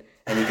out of it,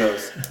 and he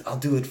goes, I'll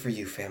do it for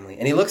you, family.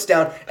 And he looks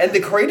down, and the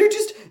crater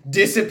just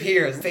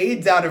disappears,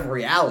 fades out of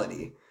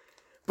reality.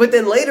 But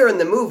then later in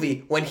the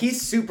movie, when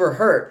he's super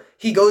hurt,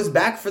 he goes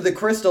back for the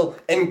crystal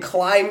and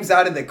climbs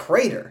out of the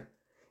crater,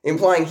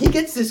 implying he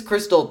gets this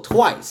crystal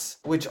twice,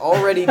 which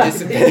already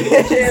disappears.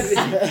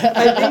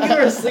 I think you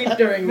were asleep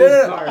during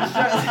this part.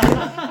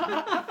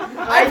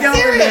 I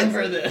don't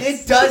remember this.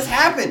 It does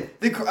happen.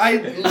 I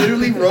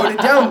literally wrote it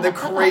down. The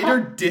crater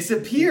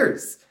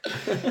disappears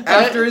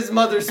after his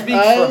mother speaks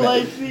I from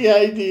like it. the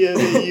idea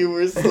that you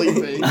were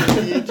sleeping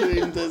and you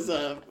dreamed this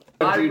up.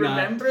 I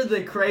remember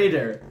the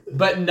crater,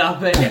 but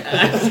nothing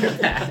after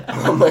that.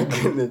 Oh my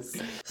goodness.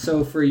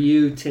 So for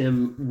you,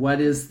 Tim, what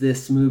is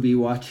this movie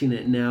watching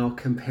it now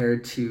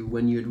compared to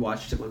when you had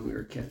watched it when we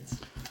were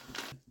kids?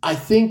 I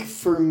think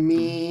for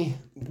me,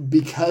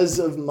 because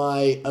of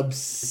my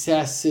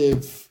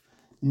obsessive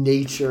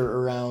nature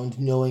around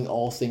knowing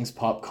all things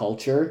pop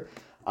culture,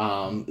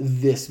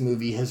 this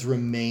movie has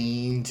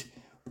remained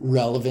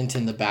relevant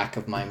in the back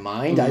of my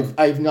mind.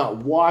 I've not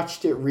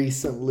watched it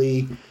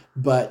recently,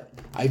 but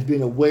I've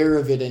been aware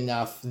of it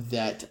enough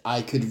that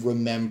I could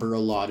remember a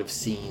lot of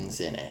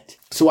scenes in it.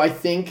 So I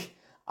think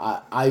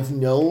I've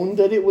known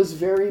that it was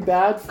very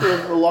bad for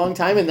a long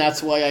time, and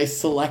that's why I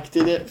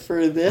selected it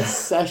for this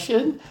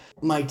session.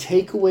 My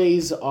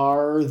takeaways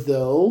are,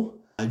 though,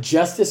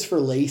 justice for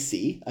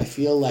Lacey. I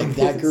feel like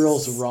that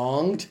girl's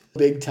wronged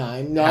big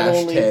time.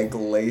 Hashtag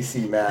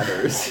Lacey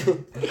matters.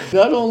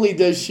 Not only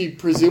does she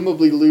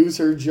presumably lose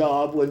her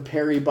job when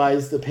Perry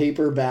buys the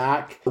paper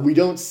back, we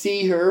don't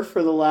see her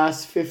for the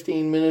last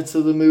 15 minutes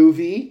of the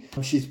movie.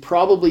 She's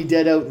probably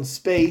dead out in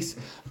space,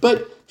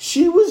 but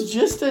she was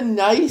just a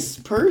nice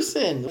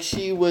person.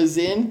 She was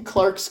in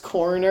Clark's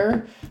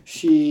corner.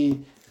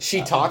 She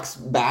talks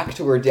back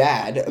to her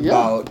dad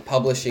about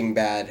publishing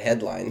bad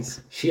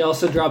headlines. She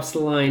also drops the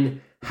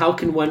line, how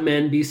can one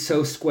man be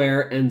so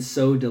square and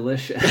so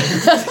delicious?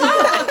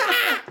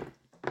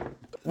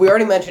 We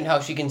already mentioned how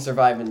she can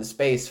survive in the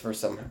space for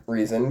some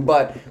reason,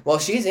 but while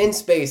she's in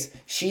space,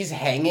 she's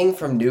hanging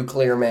from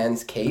Nuclear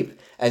Man's cape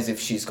as if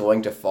she's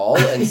going to fall,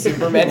 and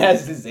Superman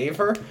has to save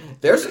her.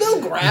 There's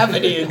no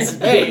gravity in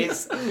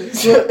space.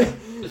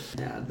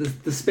 Yeah,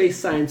 the space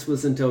science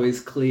wasn't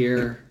always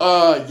clear.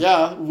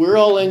 Yeah, we're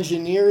all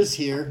engineers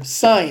here.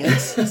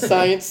 Science,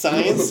 science,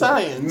 science,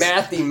 science.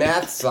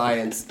 Math,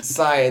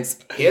 science,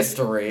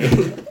 history.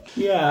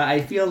 Yeah,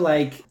 I feel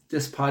like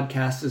this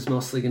podcast is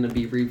mostly going to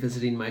be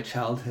revisiting my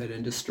childhood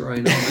and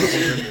destroying all my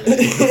favorite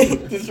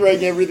movies.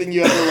 Destroying everything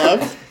you ever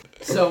loved.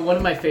 So one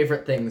of my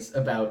favorite things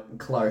about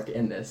Clark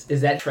in this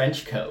is that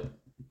trench coat.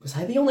 Was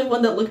I the only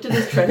one that looked at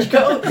his trench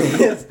coat?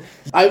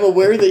 I'm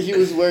aware that he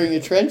was wearing a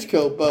trench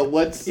coat, but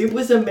what's... It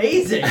was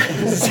amazing.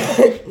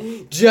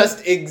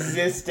 Just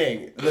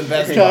existing. The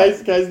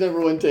best Guys,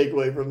 number one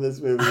takeaway from this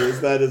movie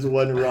is that is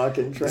one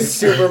rockin' trench coat.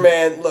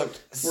 Superman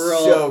looked We're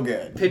all so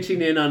good.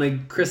 pitching in on a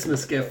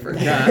Christmas gift for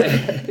Kai.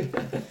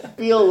 I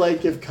feel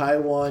like if Kai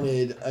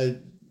wanted a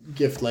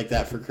gift like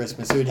that for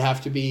Christmas, it would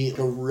have to be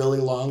a really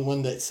long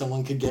one that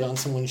someone could get on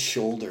someone's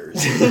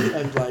shoulders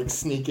and like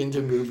sneak into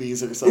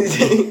movies or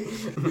something.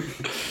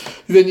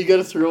 Then you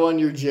gotta throw on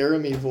your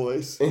Jeremy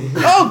voice.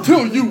 I'll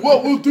tell you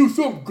what will do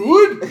some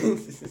good.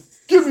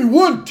 Give me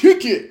one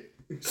ticket.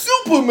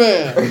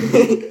 Superman.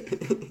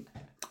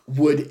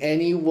 Would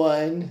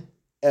anyone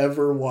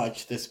ever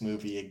watch this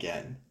movie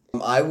again?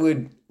 I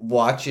would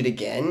watch it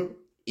again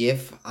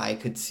if I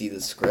could see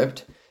the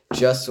script,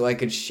 just so I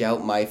could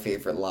shout my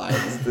favorite lines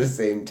at the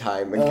same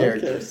time a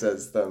character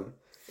says them.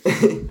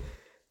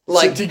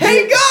 Like, So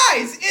hey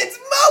guys, it's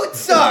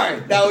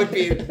Mozart! That would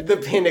be the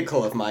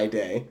pinnacle of my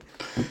day.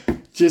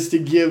 Just to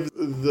give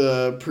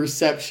the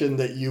perception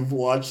that you've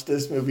watched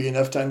this movie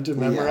enough time to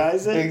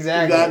memorize it?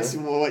 exactly. That's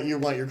what you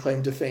want your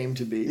claim to fame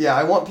to be. Yeah,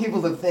 I want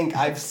people to think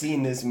I've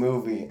seen this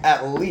movie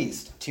at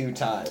least 2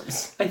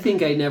 times. I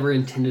think I never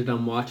intended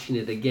on watching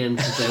it again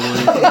because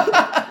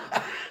I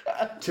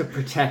wanted to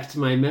protect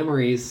my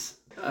memories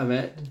of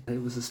it.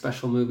 It was a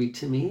special movie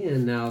to me,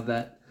 and now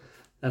that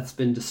that's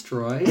been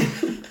destroyed,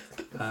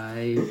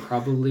 I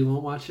probably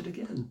won't watch it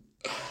again.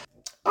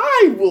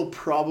 I will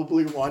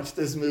probably watch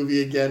this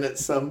movie again at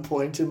some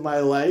point in my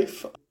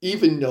life,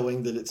 even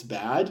knowing that it's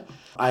bad.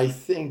 I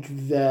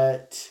think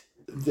that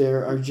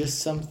there are just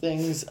some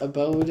things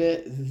about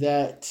it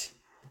that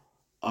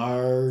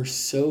are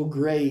so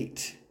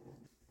great.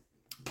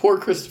 Poor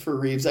Christopher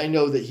Reeves. I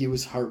know that he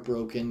was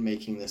heartbroken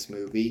making this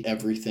movie.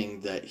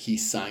 Everything that he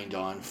signed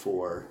on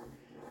for,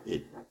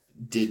 it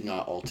did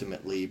not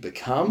ultimately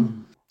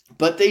become.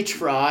 But they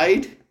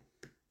tried,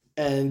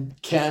 and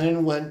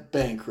Canon went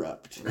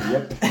bankrupt.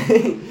 Yep.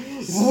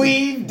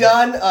 We've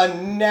done a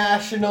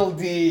national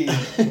deed.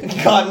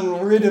 Gotten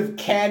rid of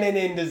Canon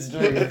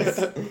Industries.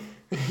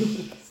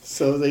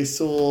 So they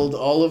sold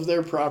all of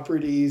their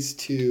properties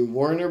to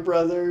Warner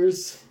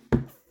Brothers.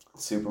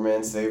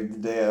 Superman saved the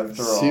day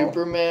after all.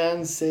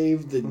 Superman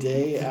saved the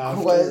day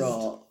after Quest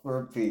all.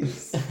 for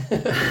peace.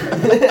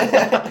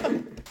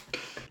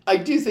 I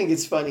do think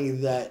it's funny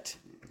that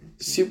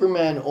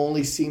Superman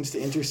only seems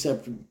to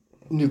intercept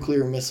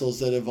nuclear missiles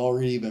that have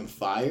already been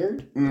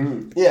fired.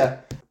 Mm-hmm. Yeah.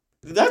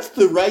 That's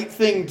the right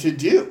thing to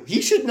do.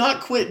 He should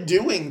not quit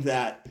doing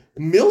that.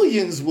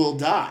 Millions will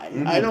die.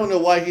 Mm-hmm. I don't know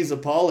why he's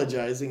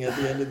apologizing at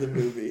the end of the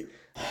movie.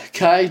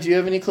 Kai, do you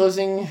have any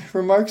closing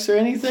remarks or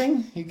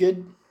anything? You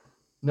good?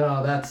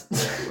 No, it's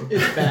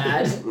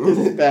bad.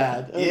 It's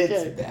bad. Okay.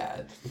 It's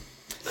bad.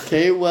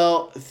 Okay,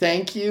 well,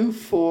 thank you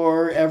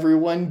for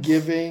everyone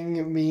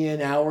giving me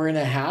an hour and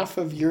a half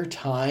of your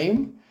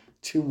time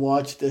to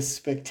watch this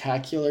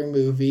spectacular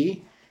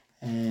movie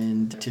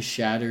and to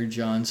shatter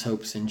John's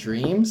hopes and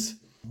dreams.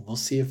 We'll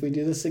see if we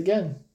do this again.